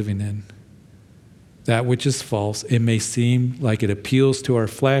which we're living in. That which is false, it may seem like it appeals to our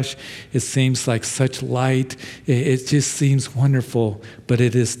flesh. It seems like such light. It just seems wonderful, but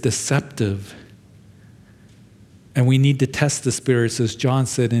it is deceptive. And we need to test the spirits, as John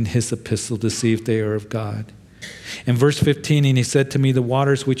said in his epistle, to see if they are of God. In verse 15, and he said to me, the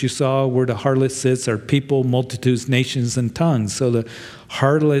waters which you saw where the harlot sits are people, multitudes, nations, and tongues. So the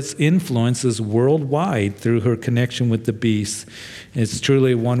harlot's influence is worldwide through her connection with the beast. It's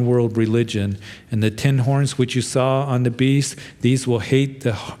truly a one world religion. And the 10 horns which you saw on the beast, these will hate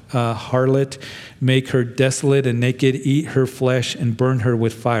the harlot, make her desolate and naked, eat her flesh, and burn her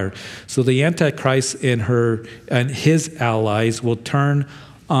with fire. So the Antichrist and his allies will turn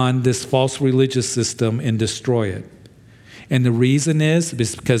on this false religious system and destroy it. And the reason is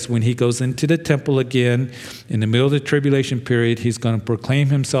because when he goes into the temple again, in the middle of the tribulation period, he's going to proclaim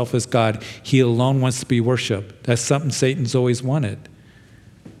himself as God. He alone wants to be worshiped. That's something Satan's always wanted.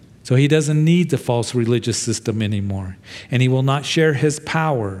 So he doesn't need the false religious system anymore. And he will not share his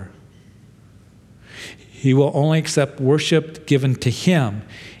power. He will only accept worship given to him.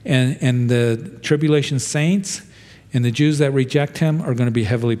 And the tribulation saints and the Jews that reject him are going to be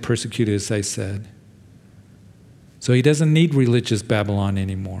heavily persecuted, as I said. So he doesn't need religious Babylon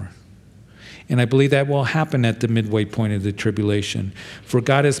anymore. And I believe that will happen at the midway point of the tribulation. For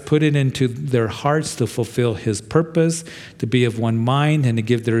God has put it into their hearts to fulfill his purpose, to be of one mind, and to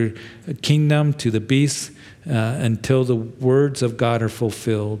give their kingdom to the beast until the words of God are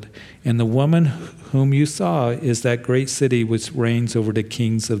fulfilled. And the woman whom you saw is that great city which reigns over the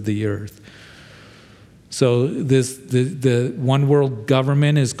kings of the earth. So the one world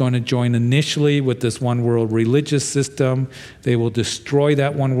government is going to join initially with this one world religious system. They will destroy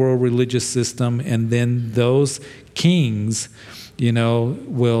that one world religious system, and then those kings,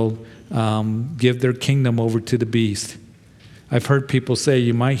 will give their kingdom over to the beast. I've heard people say,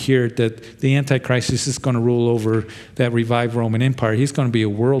 you might hear it, that the Antichrist is just going to rule over that revived Roman Empire. He's going to be a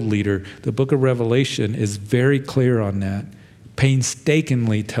world leader. The book of Revelation is very clear on that.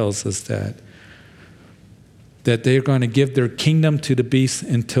 Painstakingly tells us that they're going to give their kingdom to the beast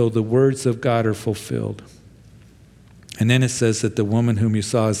until the words of God are fulfilled. And then it says that the woman whom you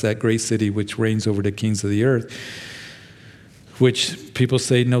saw is that great city which reigns over the kings of the earth, which people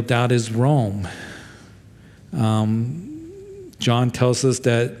say no doubt is Rome. John tells us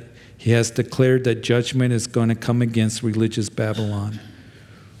that he has declared that judgment is going to come against religious Babylon.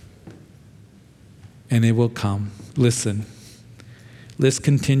 And it will come. Listen, let's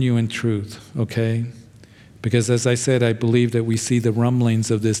continue in truth, okay? Because as I said, I believe that we see the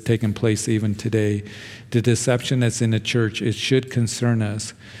rumblings of this taking place even today. The deception that's in the church, it should concern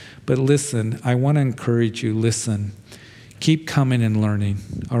us. But listen, I want to encourage you, listen. Keep coming and learning,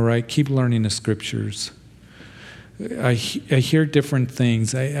 all right? Keep learning the scriptures. I hear different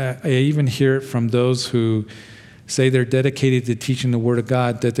things. I even hear it from those who say they're dedicated to teaching the Word of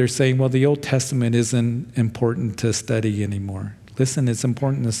God, that they're saying, well, the Old Testament isn't important to study anymore. Listen, it's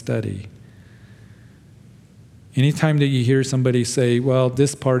important to study. Anytime that you hear somebody say, well,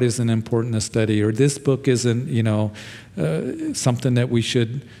 this part isn't important to study, or this book isn't, something that we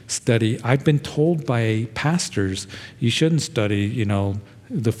should study. I've been told by pastors, you shouldn't study,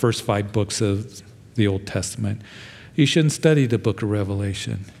 the first 5 books of the Old Testament. You shouldn't study the book of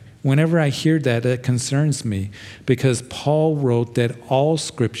Revelation. Whenever I hear that, it concerns me, because Paul wrote that all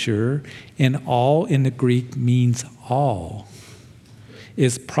scripture, and all in the Greek means all,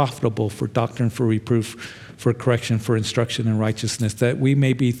 is profitable for doctrine, for reproof, for correction, for instruction in righteousness, that we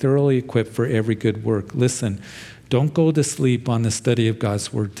may be thoroughly equipped for every good work. Listen, don't go to sleep on the study of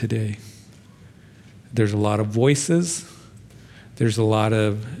God's Word today. There's a lot of voices. There's a lot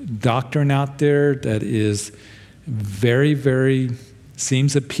of doctrine out there that is very, very,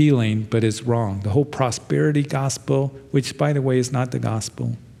 seems appealing, but is wrong. The whole prosperity gospel, which, by the way, is not the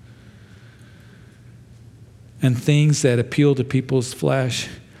gospel. And things that appeal to people's flesh,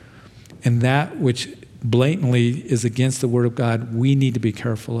 and that which blatantly is against the Word of God, we need to be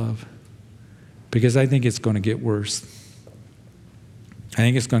careful of. Because I think it's going to get worse. I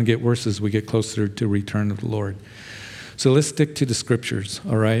think it's going to get worse as we get closer to the return of the Lord. So let's stick to the scriptures,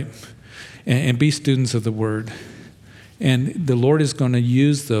 all right? And be students of the Word. And the Lord is going to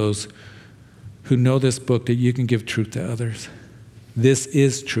use those who know this book, that you can give truth to others. This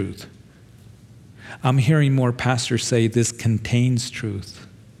is truth. I'm hearing more pastors say this contains truth.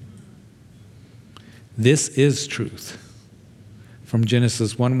 This is truth. From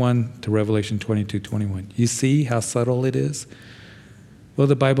Genesis 1:1 to Revelation 22:21. You see how subtle it is? Well,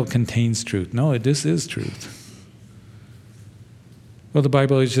 the Bible contains truth. No, this is truth. Well, the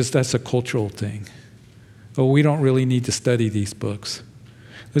Bible is just, that's a cultural thing. Oh, we don't really need to study these books.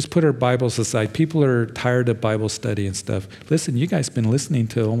 Let's put our Bibles aside. People are tired of Bible study and stuff. Listen, you guys have been listening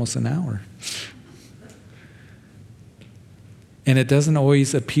to almost an hour. And it doesn't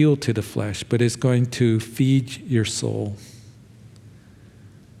always appeal to the flesh, but it's going to feed your soul.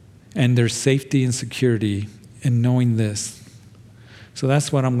 And there's safety and security in knowing this. So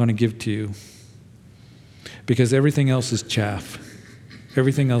that's what I'm going to give to you. Because everything else is chaff.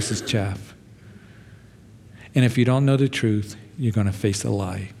 Everything else is chaff. And if you don't know the truth, you're going to face a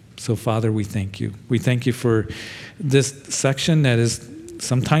lie. So, Father, we thank you. We thank you for this section that is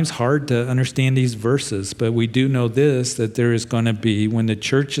sometimes hard to understand these verses, but we do know this, that there is going to be, when the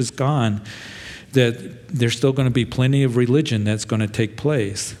church is gone, that there's still going to be plenty of religion that's going to take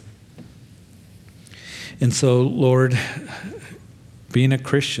place. And so, Lord, being a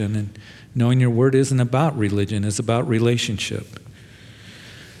Christian and knowing your word isn't about religion, it's about relationship.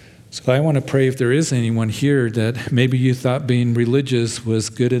 So I want to pray if there is anyone here that maybe you thought being religious was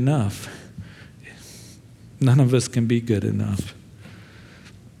good enough. None of us can be good enough.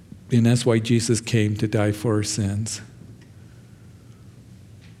 And that's why Jesus came to die for our sins.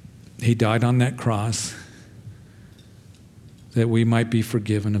 He died on that cross that we might be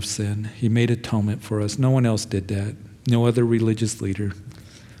forgiven of sin. He made atonement for us. No one else did that. No other religious leader.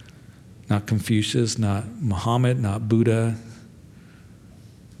 not Confucius, not Muhammad, not Buddha,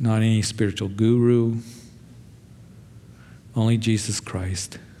 not any spiritual guru, only Jesus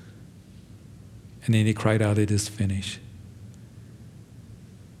Christ. And then he cried out, "It is finished."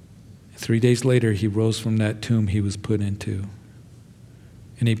 3 days later, he rose from that tomb he was put into.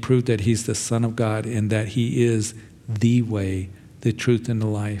 And he proved that he's the Son of God and that he is the way, the truth, and the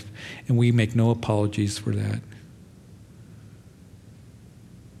life. And we make no apologies for that.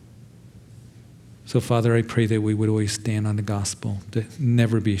 So, Father, I pray that we would always stand on the gospel, to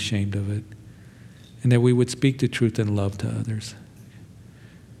never be ashamed of it, and that we would speak the truth in love to others.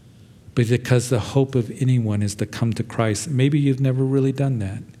 But because the hope of anyone is to come to Christ, maybe you've never really done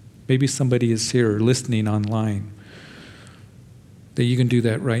that. Maybe somebody is here or listening online, that you can do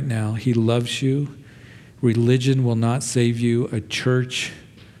that right now. He loves you. Religion will not save you. A church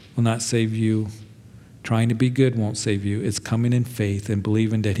will not save you. Trying to be good won't save you. It's coming in faith and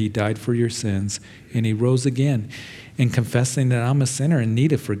believing that he died for your sins and he rose again, and confessing that I'm a sinner in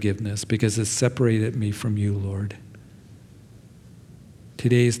need of forgiveness because it separated me from you, Lord.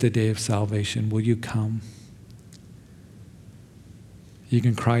 Today is the day of salvation. Will you come? You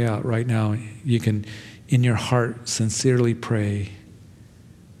can cry out right now. You can, in your heart, sincerely pray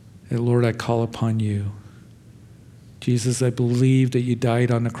that, Lord, I call upon you. Jesus, I believe that you died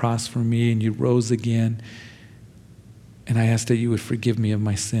on the cross for me and you rose again. And I ask that you would forgive me of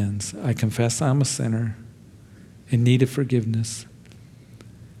my sins. I confess I'm a sinner in need of forgiveness.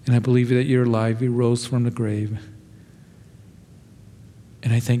 And I believe that you're alive. You rose from the grave.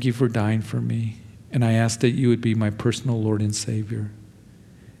 And I thank you for dying for me. And I ask that you would be my personal Lord and Savior.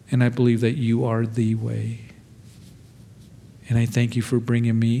 And I believe that you are the way. And I thank you for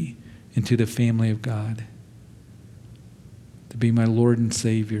bringing me into the family of God, to be my Lord and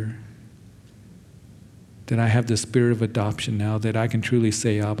Savior, that I have the spirit of adoption now, that I can truly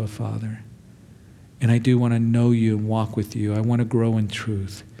say, Abba, Father. And I do want to know you and walk with you. I want to grow in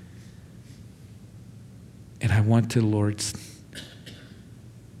truth. And I want to, Lord,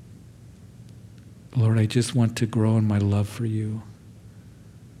 I just want to grow in my love for you.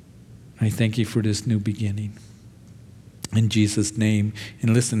 I thank you for this new beginning. In Jesus' name.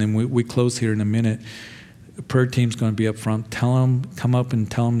 And listen, and we close here in a minute. The prayer team's going to be up front. Tell them, come up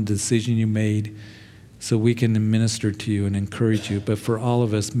and tell them the decision you made so we can minister to you and encourage you. But for all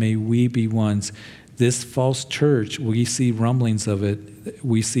of us, may we be ones. This false church, we see rumblings of it.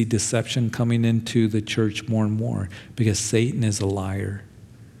 We see deception coming into the church more and more because Satan is a liar.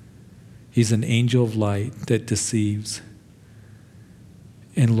 He's an angel of light that deceives.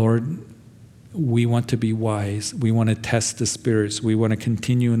 And Lord, we want to be wise. We want to test the spirits. We want to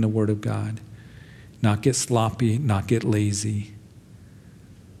continue in the Word of God. Not get sloppy, not get lazy.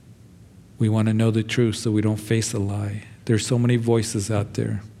 We want to know the truth so we don't face a lie. There's so many voices out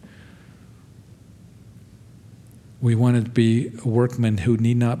there. We want to be a workman who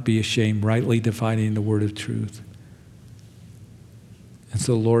need not be ashamed, rightly dividing the word of truth. And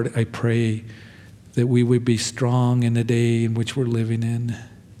so, Lord, I pray that we would be strong in the day in which we're living in.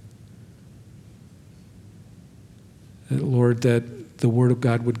 That, Lord, that the Word of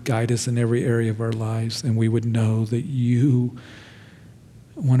God would guide us in every area of our lives, and we would know that you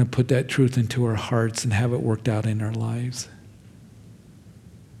want to put that truth into our hearts and have it worked out in our lives.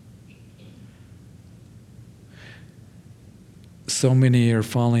 So many are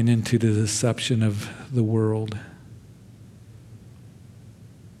falling into the deception of the world.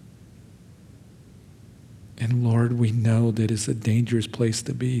 And Lord, we know that it's a dangerous place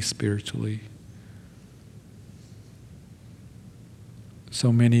to be spiritually.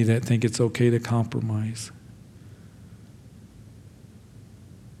 So many that think it's okay to compromise.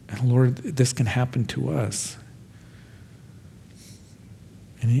 And Lord, this can happen to us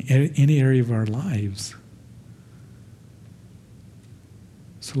in any area of our lives.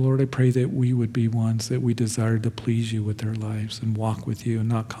 So Lord, I pray that we would be ones that we desire to please you with our lives and walk with you and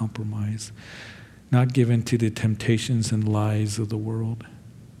not compromise, not give in to the temptations and lies of the world,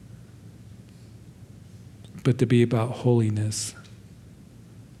 but to be about holiness,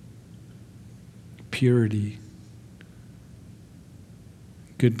 purity,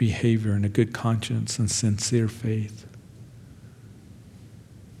 good behavior, and a good conscience and sincere faith.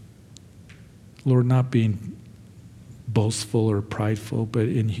 Lord, not being boastful or prideful, but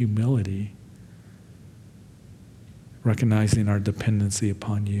in humility, recognizing our dependency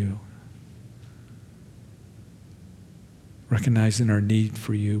upon you, recognizing our need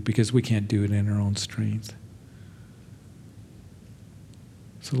for you because we can't do it in our own strength.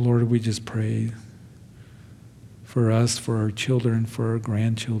 So Lord, we just pray for us, for our children, for our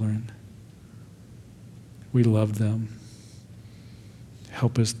grandchildren. We love them.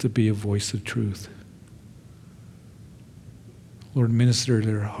 help us to be a voice of truth. Lord, minister to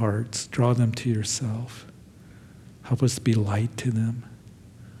their hearts. Draw them to yourself. Help us to be light to them.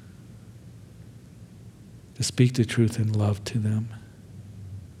 To speak the truth in love to them.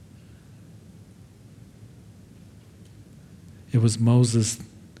 It was Moses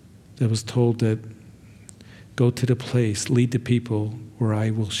that was told that go to the place, lead the people where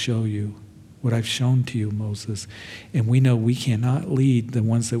I will show you what I've shown to you, Moses. And we know we cannot lead the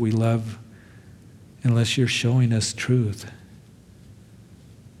ones that we love unless you're showing us truth.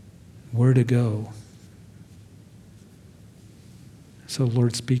 Where to go. So,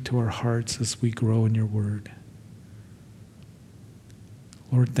 Lord, speak to our hearts as we grow in your word.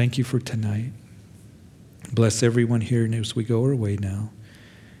 Lord, thank you for tonight. Bless everyone here as we go our way now.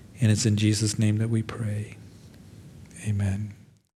 And it's in Jesus' name that we pray. Amen.